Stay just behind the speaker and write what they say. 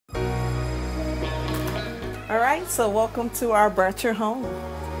All right, so welcome to our Bratcher home.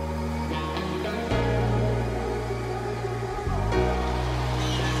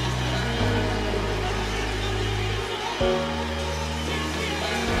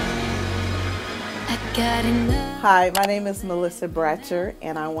 Hi, my name is Melissa Bratcher,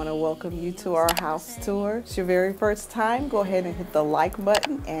 and I want to welcome you to our house tour. If it's your very first time, go ahead and hit the like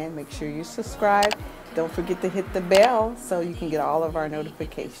button and make sure you subscribe. Don't forget to hit the bell so you can get all of our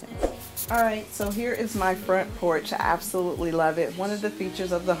notifications. All right, so here is my front porch. I absolutely love it. One of the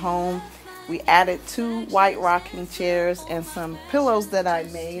features of the home, we added 2 white rocking chairs and some pillows that I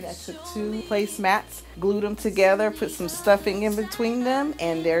made. I took 2 placemats, glued them together, put some stuffing in between them,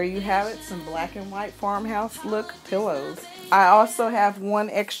 and there you have it, some black and white farmhouse look pillows. I also have one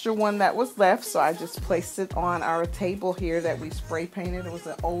extra one that was left, so I just placed it on our table here that we spray painted. It was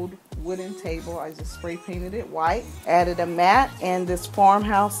an old wooden table. I just spray painted it white, added a mat and this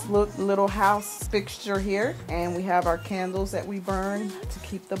farmhouse look little house fixture here, and we have our candles that we burn to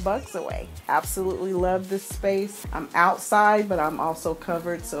keep the bugs away. Absolutely love this space. I'm outside, but I'm also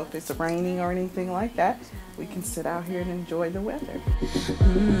covered, so if it's raining or anything like that, we can sit out here and enjoy the weather.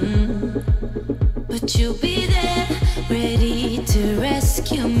 But you'll be there, ready to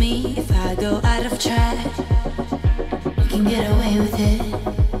rescue me. If I go out of track, you can get away with it.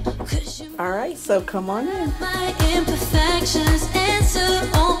 All right, so come on in. My imperfections answer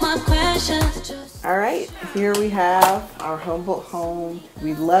all my questions. All right, here we have our humble home.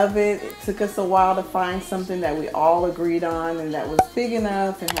 We love it. It took us a while to find something that we all agreed on and that was big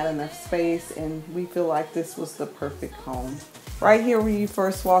enough and had enough space, and we feel like this was the perfect home. Right here when you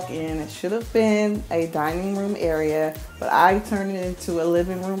first walk in, it should have been a dining room area, but I turned it into a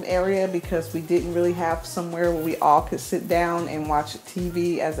living room area because we didn't really have somewhere where we all could sit down and watch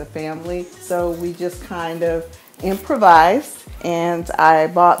TV as a family. So we just kind of improvised, and I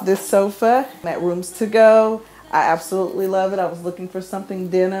bought this sofa at Rooms To Go. I absolutely love it. I was looking for something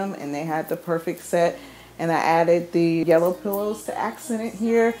denim, and they had the perfect set, and I added the yellow pillows to accent it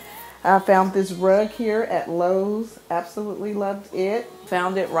here. I found this rug here at Lowe's. Absolutely loved it.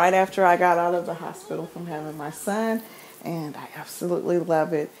 Found it right after I got out of the hospital from having my son, and I absolutely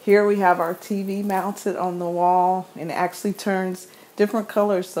love it. Here we have our TV mounted on the wall, and it actually turns different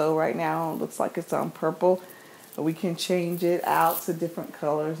colors. So right now it looks like it's on purple, but we can change it out to different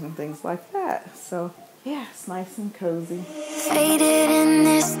colors and things like that. So yeah, it's nice and cozy. Faded in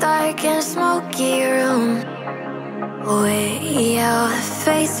this dark and smoky room. Way out,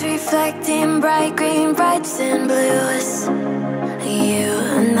 face reflecting bright green, brights and blues. You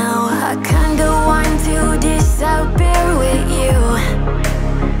know I kinda want to disappear with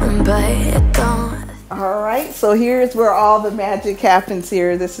you, but it don't. All right, so here's where all the magic happens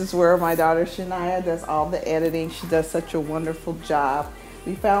here. This is where my daughter Chaniya does all the editing. She does such a wonderful job.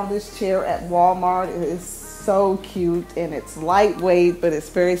 We found this chair at Walmart. It is so cute, and it's lightweight, but it's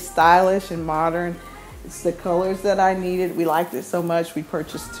very stylish and modern. It's the colors that I needed. We liked it so much, we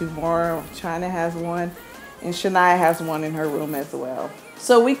purchased 2 more. Chyna has one, and Chaniya has one in her room as well.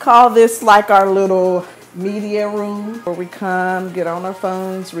 So we call this like our little media room where we come, get on our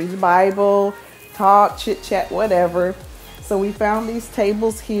phones, read the Bible, talk, chit chat, whatever. So we found these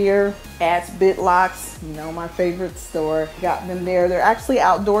tables here at Bitlocks, you know, my favorite store. Got them there. They're actually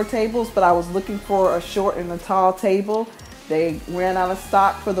outdoor tables, but I was looking for a short and a tall table. They ran out of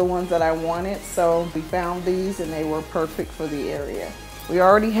stock for the ones that I wanted, so we found these and they were perfect for the area. We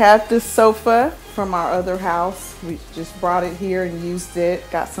already had this sofa from our other house. We just brought it here and used it.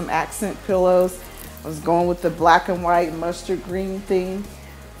 Got some accent pillows. I was going with the black and white mustard green theme.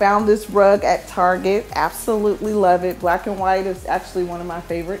 Found this rug at Target. Absolutely love it. Black and white is actually one of my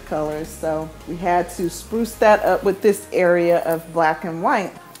favorite colors, so we had to spruce that up with this area of black and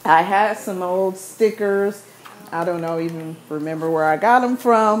white. I had some old stickers. I don't know, even remember where I got them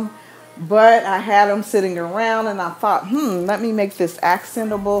from, but I had them sitting around, and I thought, let me make this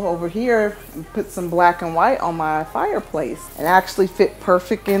accentable over here and put some black and white on my fireplace. It actually fit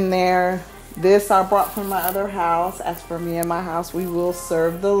perfect in there. This I brought from my other house. As for me and my house, we will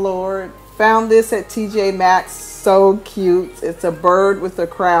serve the Lord. Found this at TJ Maxx. So cute. It's a bird with a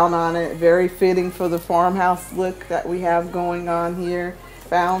crown on it. Very fitting for the farmhouse look that we have going on here.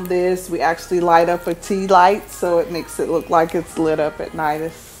 Found this. We actually light up a tea light, so it makes it look like it's lit up at night.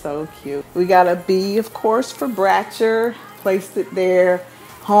 It's so cute. We got a bee, of course, for Bratcher. Placed it there.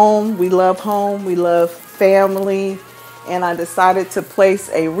 Home. We love home. We love family. And I decided to place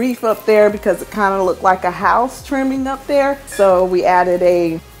a wreath up there because it kind of looked like a house trimming up there. So we added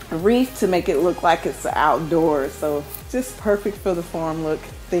a wreath to make it look like it's outdoors. So just perfect for the farm look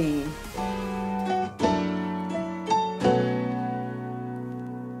theme.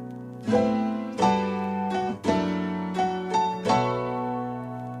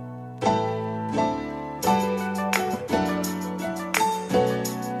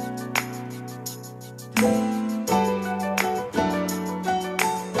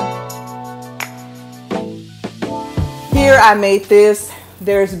 I made this.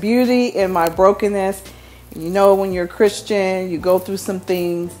 There's beauty in my brokenness. You know, when you're a Christian, you go through some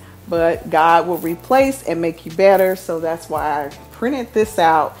things, but God will replace and make you better. So that's why I printed this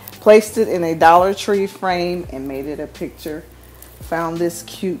out, placed it in a Dollar Tree frame, and made it a picture. Found this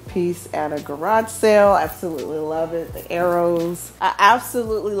cute piece at a garage sale. Absolutely love it. The arrows. I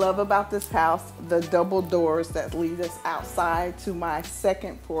absolutely love about this house the double doors that lead us outside to my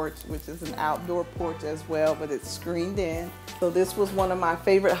second porch, which is an outdoor porch as well, but it's screened in. So this was one of my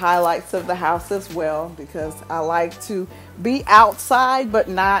favorite highlights of the house as well, because I like to be outside but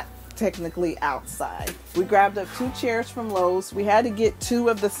not technically outside. We grabbed up 2 chairs from Lowe's. We had to get 2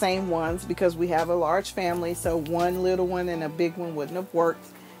 of the same ones because we have a large family, so one little one and a big one wouldn't have worked.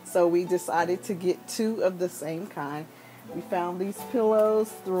 So we decided to get 2 of the same kind. We found these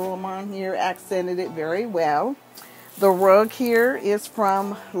pillows, threw them on here, accented it very well. The rug here is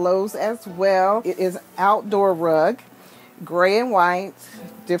from Lowe's as well. It is an outdoor rug, gray and white,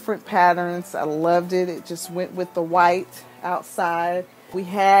 different patterns. I loved it. It just went with the white outside. We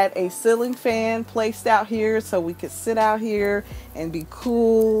had a ceiling fan placed out here so we could sit out here and be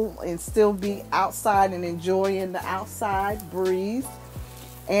cool and still be outside and enjoying the outside breeze.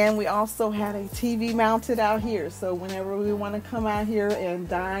 And we also had a TV mounted out here, so whenever we want to come out here and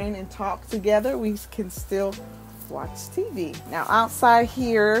dine and talk together, we can still watch TV. Now outside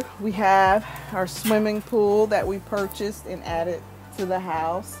here we have our swimming pool that we purchased and added to the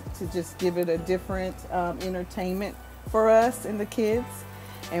house to just give it a different entertainment for us and the kids.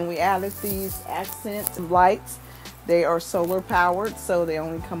 And we added these accent lights. They are solar powered, so they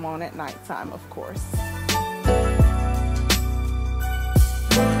only come on at nighttime, of course.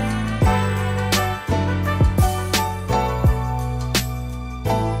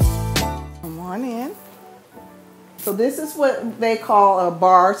 Come on in. So this is what they call a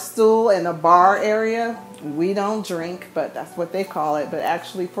bar stool and a bar area. We don't drink, but that's what they call it. But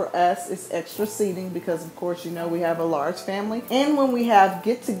actually for us, it's extra seating because, of course, you know, we have a large family. And when we have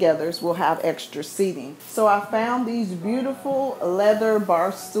get-togethers, we'll have extra seating. So I found these beautiful leather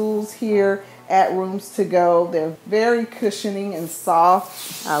bar stools here at Rooms To Go. They're very cushioning and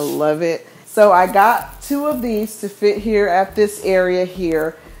soft. I love it. So I got 2 of these to fit here at this area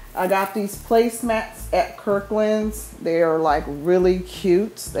here. I got these placemats at Kirkland's. They are like really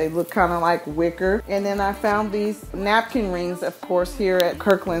cute. They look kind of like wicker. And then I found these napkin rings, of course, here at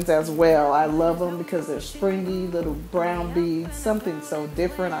Kirkland's as well. I love them because they're springy, little brown beads, something so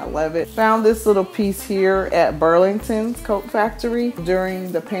different. I love it. Found this little piece here at Burlington's Coat Factory.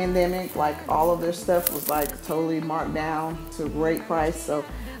 During the pandemic, like all of their stuff was like totally marked down to a great price. So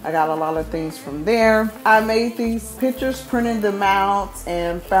I got a lot of things from there. I made these pictures, printed them out,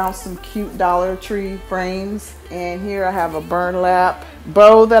 and found some cute Dollar Tree frames. And here I have a burlap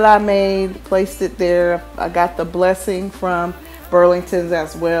bow that I made, placed it there. I got the blessing from Burlington's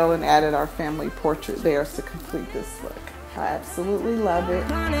as well and added our family portrait there to complete this look. I absolutely love it.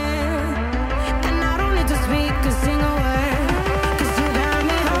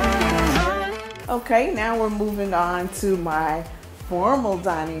 Okay, now we're moving on to my formal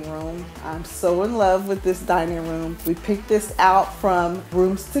dining room. I'm so in love with this dining room. We picked this out from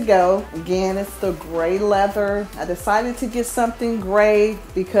Rooms To Go. Again, it's the gray leather. I decided to get something gray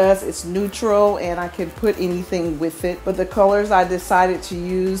because it's neutral and I can put anything with it. But the colors I decided to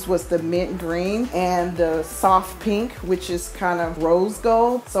use was the mint green and the soft pink, which is kind of rose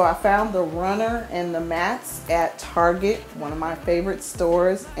gold. So I found the runner and the mats at Target, one of my favorite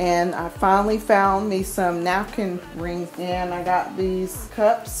stores. And I finally found me some napkin rings, and I got these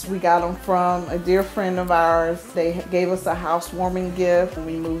cups. We got them from a dear friend of ours. They gave us a housewarming gift when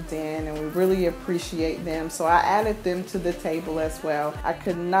we moved in, and we really appreciate them. So I added them to the table as well. I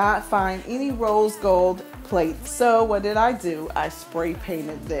could not find any rose gold plates. So what did I do? I spray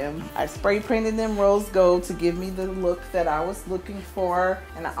painted them. I spray painted them rose gold to give me the look that I was looking for.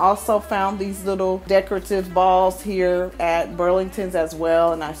 And I also found these little decorative balls here at Burlington's as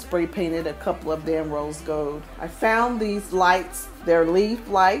well, and I spray painted a couple of them rose gold. I found these lights. They're leaf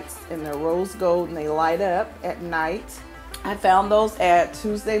lights and they're rose gold and they light up at night. I found those at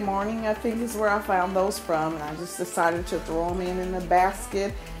Tuesday Morning, I think is where I found those from, and I just decided to throw them in the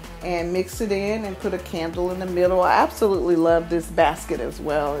basket and mix it in and put a candle in the middle. I absolutely love this basket as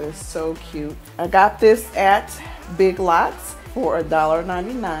well. It's so cute. I got this at Big Lots for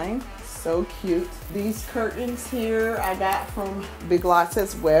 $1.99. So cute. These curtains here I got from Big Lots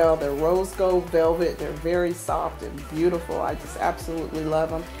as well. They're rose gold velvet. They're very soft and beautiful. I just absolutely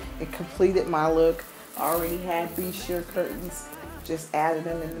love them. It completed my look. I already had these sheer curtains. Just added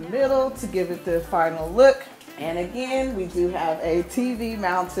them in the middle to give it the final look. And again, we do have a TV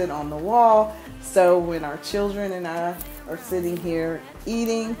mounted on the wall. So when our children and I are sitting here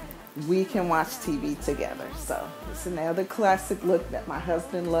eating, we can watch TV together. So it's another classic look that my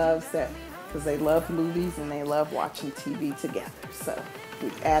husband loves, because they love movies and they love watching TV together. So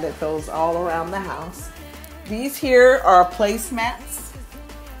we've added those all around the house. These here are placemats,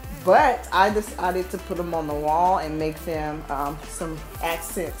 but I decided to put them on the wall and make them some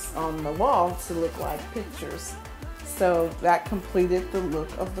accents on the wall to look like pictures. So that completed the look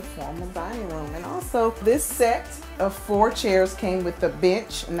of the formal dining room. And also this set of 4 chairs came with a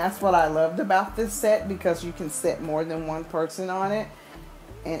bench, and that's what I loved about this set, because you can sit more than one person on it.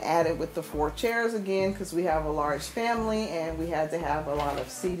 And add it with the 4 chairs again, because we have a large family and we had to have a lot of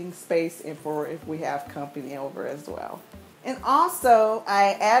seating space, and for if we have company over as well. And also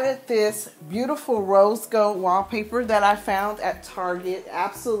I added this beautiful rose gold wallpaper that I found at Target.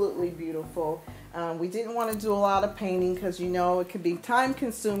 Absolutely beautiful. We didn't want to do a lot of painting because, you know, it could be time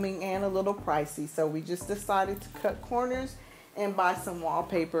consuming and a little pricey. So we just decided to cut corners and buy some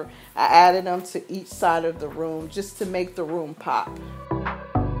wallpaper. I added them to each side of the room just to make the room pop.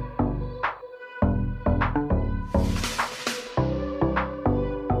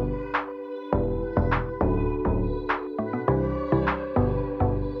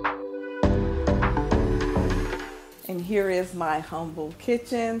 And here is my humble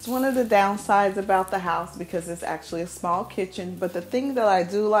kitchen. It's one of the downsides about the house because it's actually a small kitchen, but the thing that I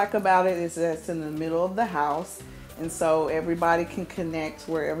do like about it is that it's in the middle of the house, and so everybody can connect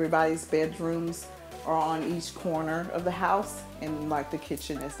where everybody's bedrooms are on each corner of the house, and like the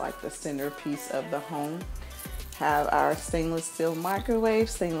kitchen is like the centerpiece of the home. Have our stainless steel microwave,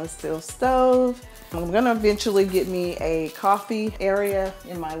 stainless steel stove. I'm gonna eventually get me a coffee area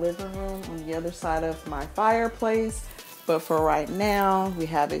in my living room on the other side of my fireplace. But for right now, we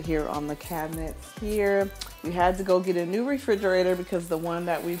have it here on the cabinets here. We had to go get a new refrigerator because the one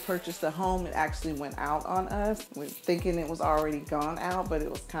that we purchased at home, it actually went out on us. We were thinking it was already gone out, but it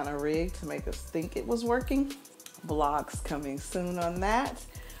was kind of rigged to make us think it was working. Vlogs coming soon on that.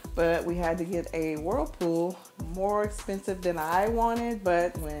 But we had to get a Whirlpool, more expensive than I wanted,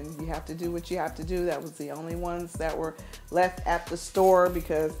 but when you have to do what you have to do, that was the only ones that were left at the store,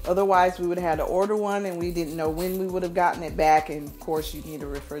 because otherwise we would have had to order one and we didn't know when we would have gotten it back, and of course you need a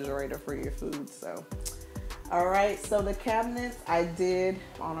refrigerator for your food. So alright, so the cabinets I did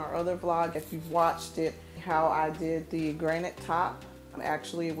on our other vlog, if you've watched it, how I did the granite top.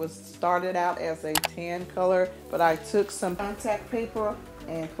 Actually, it was started out as a tan color, but I took some contact paper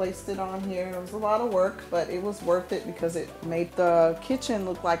and placed it on here. It was a lot of work, but it was worth it because it made the kitchen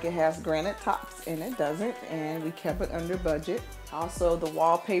look like it has granite tops, and it doesn't, and we kept it under budget. Also, the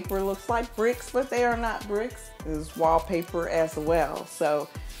wallpaper looks like bricks, but they are not bricks. It is wallpaper as well. So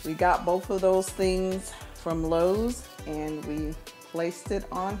we got both of those things from Lowe's, and we placed it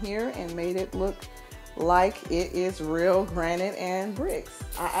on here and made it look like it is real granite and bricks.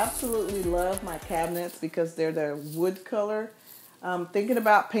 I absolutely love my cabinets because they're the wood color. Thinking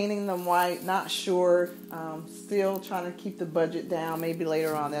about painting them white, not sure. Still trying to keep the budget down. Maybe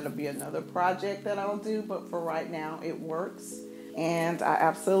later on that'll be another project that I'll do, but for right now it works. And I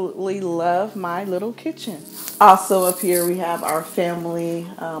absolutely love my little kitchen. Also up here we have our family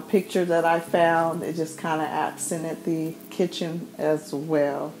picture that I found. It just kind of accented the kitchen as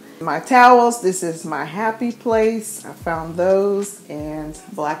well. My towels, this is my happy place. I found those, and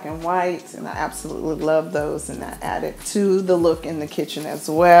black and white, and I absolutely love those, and I added to the look in the kitchen as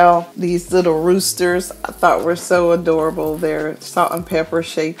well. These little roosters I thought were so adorable. They're salt and pepper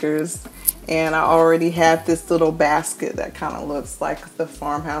shakers, and I already had this little basket that kind of looks like the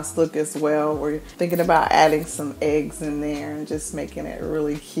farmhouse look as well. We're thinking about adding some eggs in there and just making it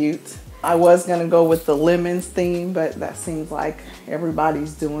really cute. I was gonna go with the lemons theme, but that seems like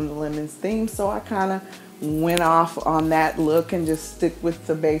everybody's doing the lemons theme, so I kind of went off on that look and just stick with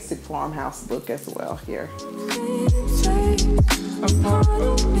the basic farmhouse look as well here.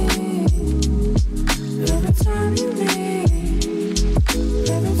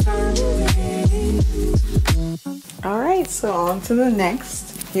 All right, so on to the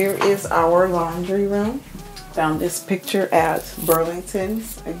next. Here is our laundry room. Found this picture at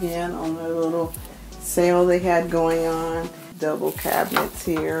Burlington's, again on the little sale they had going on. Double cabinets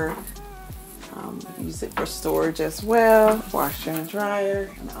here. Use it for storage as well. Washer and dryer.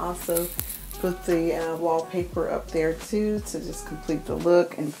 And also put the wallpaper up there too to just complete the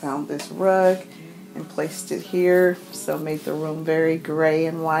look. And found this rug and placed it here. So made the room very gray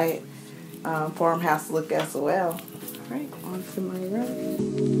and white. Farmhouse look as well. All right, on to my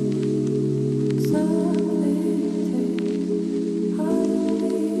rug.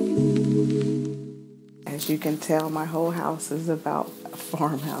 As you can tell, my whole house is about a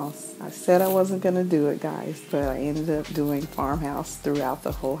farmhouse. I said I wasn't going to do it, guys, but I ended up doing farmhouse throughout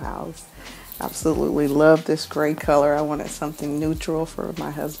the whole house. Absolutely love this gray color. I wanted something neutral for my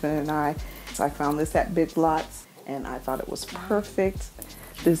husband and I. So I found this at Big Lots and I thought it was perfect.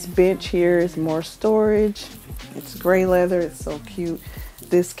 This bench here is more storage. It's gray leather. It's so cute.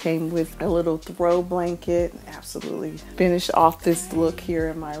 This came with a little throw blanket. Absolutely finished off this look here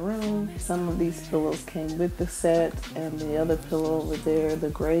in my room. Some of these pillows came with the set, and the other pillow over there, the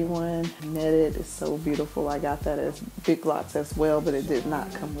gray one, netted, is so beautiful. I got that as Big Lots as well, but it did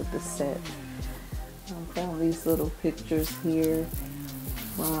not come with the set. I found these little pictures here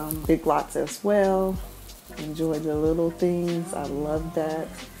from Big Lots as well. Enjoy the little things. I love that.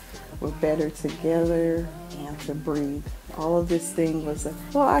 We're better together and to breathe. All of this thing was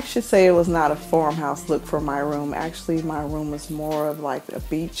well, I should say it was not a farmhouse look for my room. Actually, my room was more of like a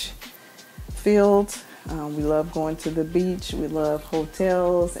beach field. We love going to the beach. We love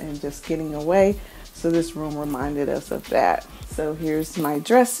hotels and just getting away. So this room reminded us of that. So here's my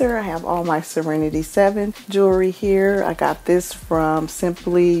dresser. I have all my Serenity 7 jewelry here. I got this from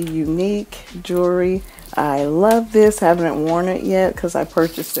Simply Unique Jewelry. I love this. I haven't worn it yet because I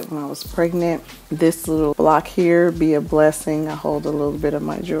purchased it when I was pregnant. This little block here, Be a Blessing. I hold a little bit of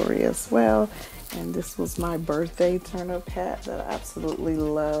my jewelry as well. And this was my birthday turnip hat that I absolutely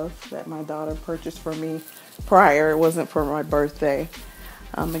love, that my daughter purchased for me prior. It wasn't for my birthday.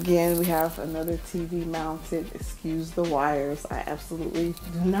 Again, we have another TV mounted. Excuse the wires. I absolutely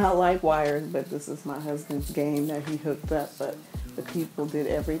do not like wires, but this is my husband's game that he hooked up. But the people did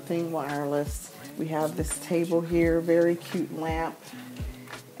everything wireless. We have this table here, very cute lamp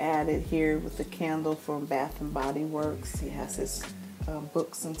added here with the candle from Bath and Body Works. He has his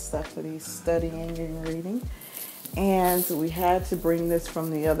books and stuff that he's studying and reading. And we had to bring this from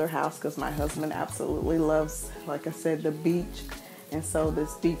the other house because my husband absolutely loves, like I said, the beach. And so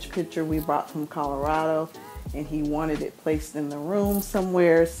this beach picture we brought from Colorado, and he wanted it placed in the room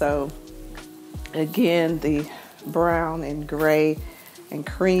somewhere. So again, the brown and gray and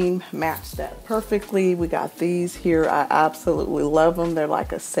cream matched that perfectly. We got these here. I absolutely love them. They're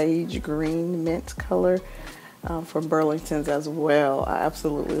like a sage green mint color from Burlington's as well. I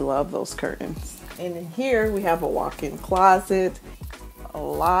absolutely love those curtains. And in here we have a walk-in closet.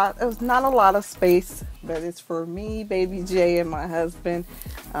 Not a lot of space, but it's for me, baby Jay, and my husband.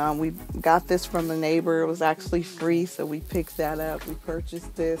 We got this from a neighbor. It was actually free, so we picked that up. We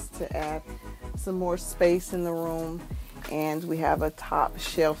purchased this to add some more space in the room, and we have a top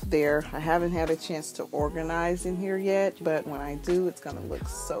shelf there. I haven't had a chance to organize in here yet, but when I do, it's gonna look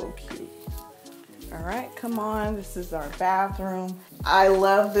so cute. All right, come on, this is our bathroom. I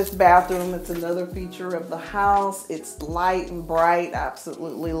love this bathroom. It's another feature of the house. It's light and bright. I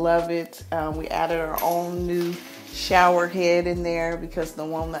absolutely love it. We added our own new shower head in there because the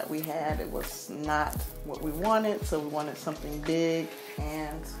one that we had, it was not what we wanted. So we wanted something big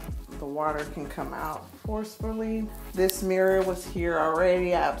and the water can come out forcefully. This mirror was here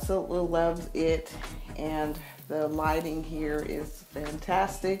already. I absolutely love it. And the lighting here is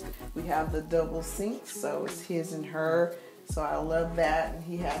fantastic. We have the double sink, so it's his and her. So I love that. And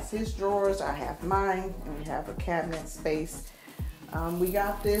he has his drawers, I have mine, and we have a cabinet space. We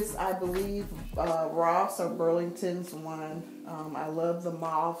got this, I believe, Ross or Burlington's one. I love the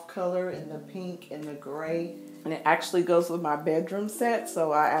mauve color and the pink and the gray. And it actually goes with my bedroom set,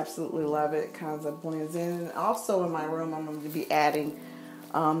 so I absolutely love it. It kind of blends in. And also in my room, I'm going to be adding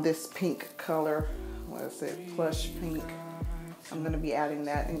this pink color. What is it? Plush pink. I'm going to be adding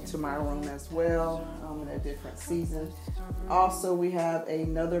that into my room as well in a different season. Also, we have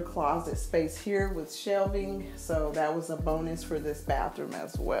another closet space here with shelving, so that was a bonus for this bathroom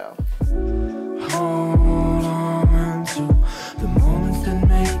as well. Hold on to the moments that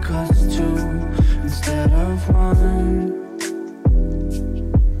make us two instead of one.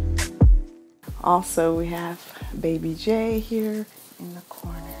 Also, we have baby Jay here in the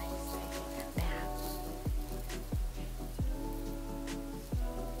corner.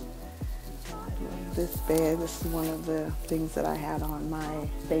 This bed, this is one of the things that I had on my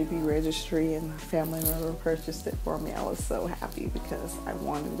baby registry, and a family member purchased it for me. I was so happy because I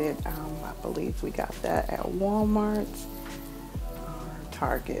wanted it. I believe we got that at Walmart or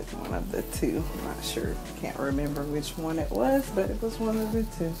Target, one of the two. I'm not sure, can't remember which one it was, but it was one of the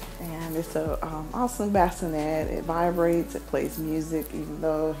two. And it's a awesome bassinet. It vibrates, it plays music, even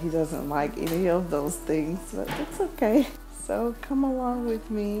though he doesn't like any of those things, but it's okay. So come along with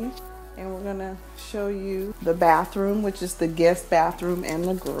me. And we're gonna show you the bathroom, which is the guest bathroom and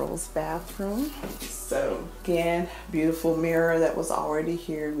the girls' bathroom. So again, beautiful mirror that was already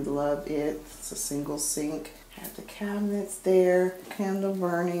here. We love it. It's a single sink. Got the cabinets there, candle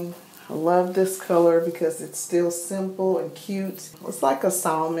burning. I love this color because it's still simple and cute. It's like a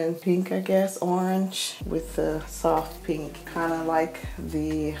salmon pink, I guess, orange with the soft pink, kind of like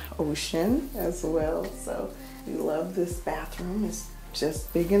the ocean as well. So we love this bathroom. It's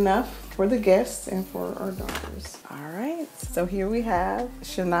just big enough for the guests and for our daughters. All right, so here we have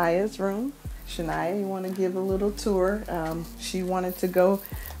Chaniya's room. Chyna, you want to give a little tour? She wanted to go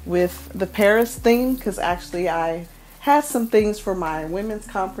with the Paris theme because actually I had some things for my women's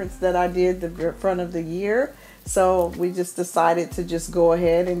conference that I did the front of the year. So we just decided to just go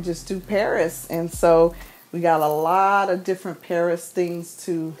ahead and just do Paris. And so we got a lot of different Paris things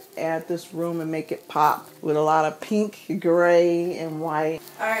to add this room and make it pop with a lot of pink, gray, and white.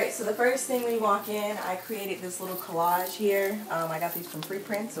 All right, so the first thing we walk in, I created this little collage here. I got these from Free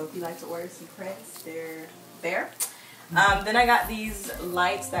Print, so if you like to order some prints, they're there. Then I got these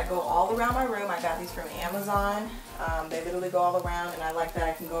lights that go all around my room. I got these from Amazon. They literally go all around, and I like that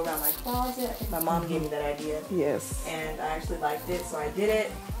I can go around my closet. I think my mom gave me that idea. Yes. And I actually liked it, so I did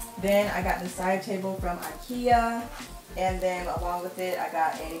it. Then I got the side table from IKEA, and then along with it, I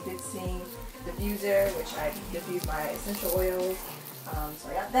got a Bitsing diffuser, which I diffuse my essential oils. So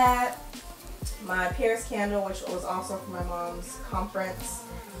I got that. My Paris candle, which was also from my mom's conference.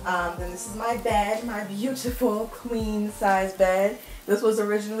 Then this is my bed, my beautiful queen size bed. This was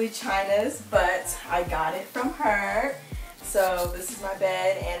originally Chyna's, but I got it from her. So this is my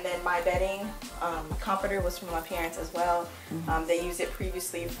bed, and then my bedding comforter was from my parents as well. They used it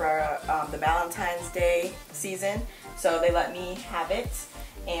previously for the Valentine's Day season, so they let me have it,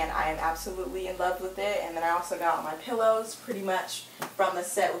 and I am absolutely in love with it. And then I also got my pillows pretty much from the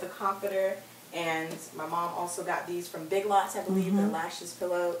set with the comforter. And my mom also got these from Big Lots, I believe, the Lashes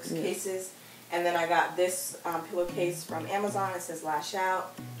pillow cases. And then I got this pillowcase from Amazon. It says Lash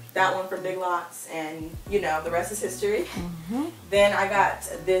Out. That one from Big Lots, and you know, the rest is history. Then I got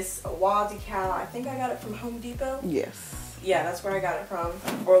this wall decal. I think I got it from Home Depot. Yes. Yeah, that's where I got it from.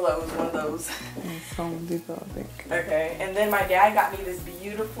 Or Lowe's, one of those. It's Home Depot, I think. Okay, and then my dad got me this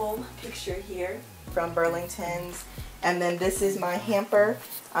beautiful picture here from Burlington's. And then this is my hamper.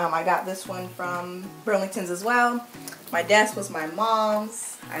 I got this one from Burlington's as well. My desk was my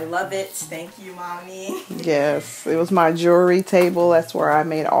mom's. I love it. Thank you, Mommy. Yes, it was my jewelry table. That's where I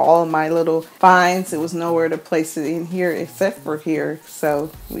made all of my little finds. It was nowhere to place it in here except for here.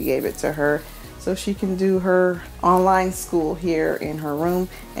 So we gave it to her so she can do her online school here in her room.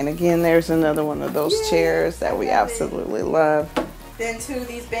 And again, there's another one of those chairs that we absolutely love. Then two of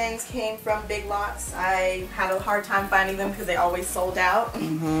these bins came from Big Lots. I had a hard time finding them because they always sold out.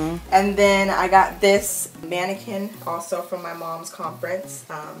 And then I got this mannequin also from my mom's conference.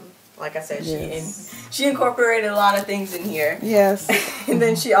 Like I said, she incorporated a lot of things in here. Yes. And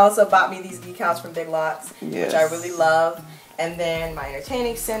then she also bought me these decals from Big Lots, which I really love. And then my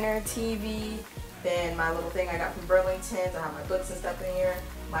entertaining center, TV. Then my little thing I got from Burlington's. I have my books and stuff in here.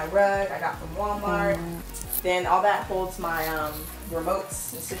 My rug I got from Walmart. Then all that holds my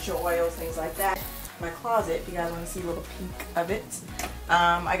remotes, essential oils, things like that. My closet, if you guys want to see a little peek of it.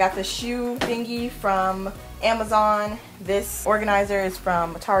 I got the shoe thingy from Amazon. This organizer is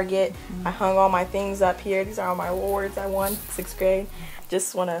from Target. I hung all my things up here. These are all my awards I won 6th grade.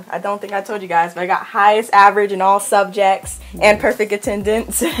 Just wanna, I don't think I told you guys, but I got highest average in all subjects and perfect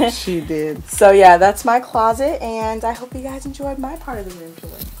attendance. She did. So yeah, that's my closet, and I hope you guys enjoyed my part of the room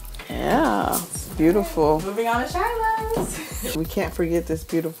tour. Yeah, it's beautiful. Moving on to Chyloh's. We can't forget this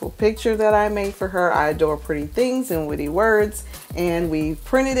beautiful picture that I made for her. I adore pretty things and witty words. And we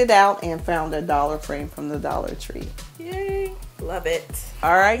printed it out and found a dollar frame from the Dollar Tree. Yay, love it.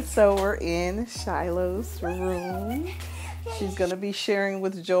 All right, so we're in Chyloh's room. She's gonna be sharing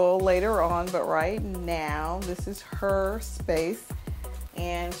with Joel later on, but right now, this is her space.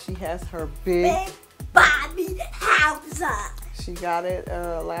 And she has her big Bobby house. She got it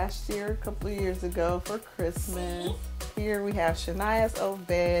last year, a couple of years ago for Christmas. Here we have Chaniya's old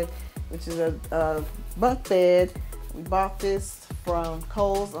bed, which is a bunk bed. We bought this from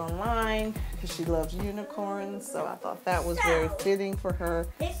Kohl's online because she loves unicorns, so I thought that was very fitting for her.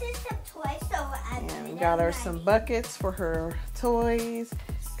 This is some toys, so and we got her some buckets for her toys.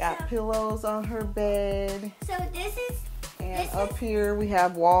 Got pillows on her bed. So this is. And up here we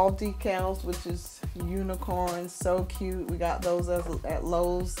have wall decals, which is unicorns, so cute. We got those at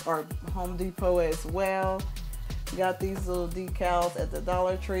Lowe's or Home Depot as well. We got these little decals at the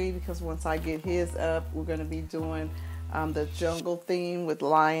Dollar Tree because once I get his up, we're gonna be doing the jungle theme with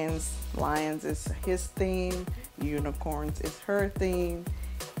lions. Lions is his theme, unicorns is her theme.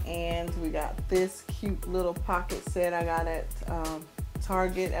 And we got this cute little pocket set I got at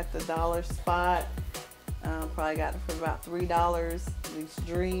Target at the dollar spot. Probably got it for about $3. These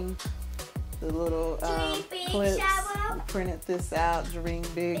Dream, the little clips. We printed this out. Dream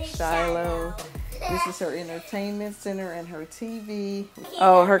Big Shiloh. This is her entertainment center and her TV.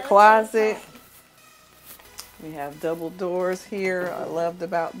 Oh, her closet. We have double doors here. I loved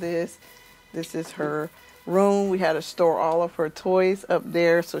about this. This is her room. We had to store all of her toys up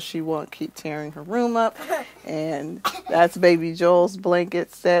there so she won't keep tearing her room up. And that's baby Joel's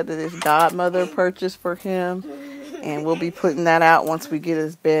blanket set that his godmother purchased for him. And we'll be putting that out once we get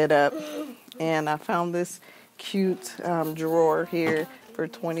his bed up. And I found this cute drawer here for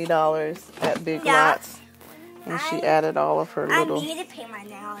 $20 at Big Lots. And she added all of her little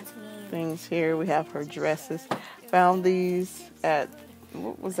things here. We have her dresses. Found these at,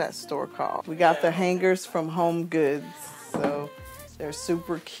 what was that store called? We got the hangers from Home Goods. So they're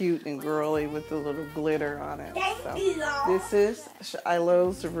super cute and girly with the little glitter on it. So this is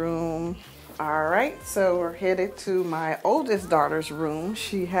Chyloh's room. All right, so we're headed to my oldest daughter's room.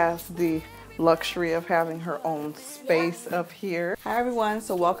 She has the luxury of having her own space up here. Hi everyone,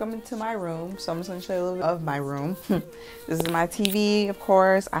 so welcome into my room. So I'm just going to show you a little bit of my room. This is my TV, of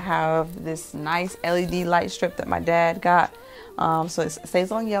course. I have this nice LED light strip that my dad got. So it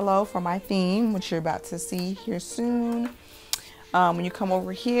stays on yellow for my theme, which you're about to see here soon. When you come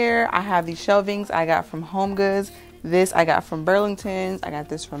over here, I have these shelvings I got from Home Goods. This I got from Burlington's. I got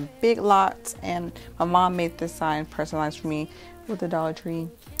this from Big Lots, and my mom made this sign personalized for me with the Dollar Tree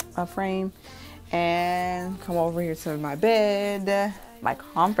frame. And come over here to my bed. My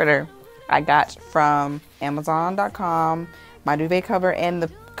comforter I got from Amazon.com. My duvet cover and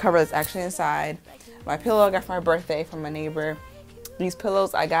the cover that's actually inside. My pillow I got for my birthday from a neighbor. These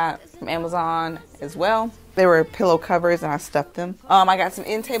pillows I got from Amazon as well. They were pillow covers and I stuffed them. I got some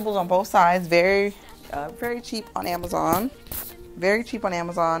end tables on both sides. Very cheap on Amazon. Very cheap on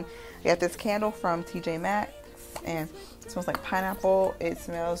Amazon. I got this candle from TJ Maxx and it smells like pineapple. It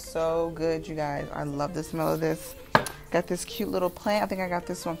smells so good, you guys. I love the smell of this. Got this cute little plant. I think I got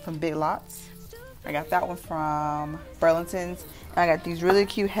this one from Big Lots. I got that one from Burlington's. And I got these really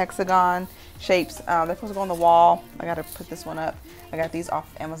cute hexagon shapes. They're supposed to go on the wall. I got to put this one up. I got these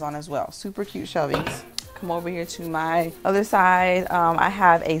off Amazon as well. Super cute shelvings. Come over here to my other side. I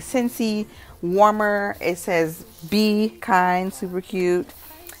have a Scentsy warmer. It says Be Kind. Super cute.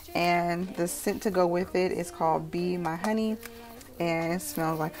 And the scent to go with it is called Be My Honey. And it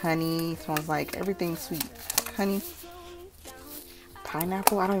smells like honey. It smells like everything sweet. Honey.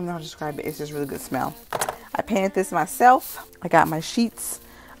 Pineapple. I don't even know how to describe it. It's just really good smell. I painted this myself. I got my sheets.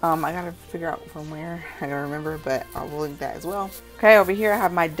 I gotta figure out from where. I gotta remember, but I'll link that as well. Okay, over here I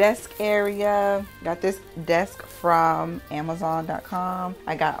have my desk area. Got this desk from Amazon.com.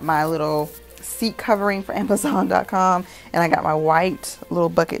 I got my little seat covering for Amazon.com, and I got my white little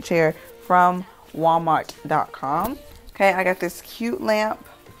bucket chair from Walmart.com. Okay, I got this cute lamp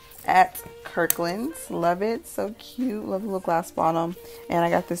at Kirkland's. Love it. So cute. Love the little glass bottom. And I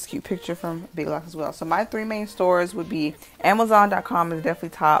got this cute picture from Big Lots as well. So my three main stores would be Amazon.com is definitely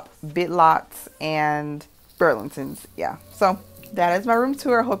top, Big Lots, and Burlington's. Yeah. So that is my room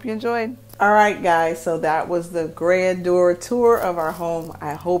tour. Hope you enjoyed. All right, guys. So that was the grandeur tour of our home.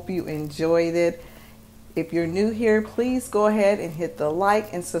 I hope you enjoyed it. If you're new here, please go ahead and hit the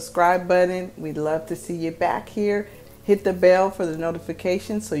like and subscribe button. We'd love to see you back here. Hit the bell for the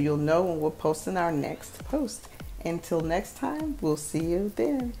notifications so you'll know when we're posting our next post. Until next time, we'll see you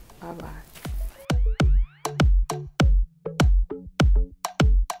then. Bye-bye.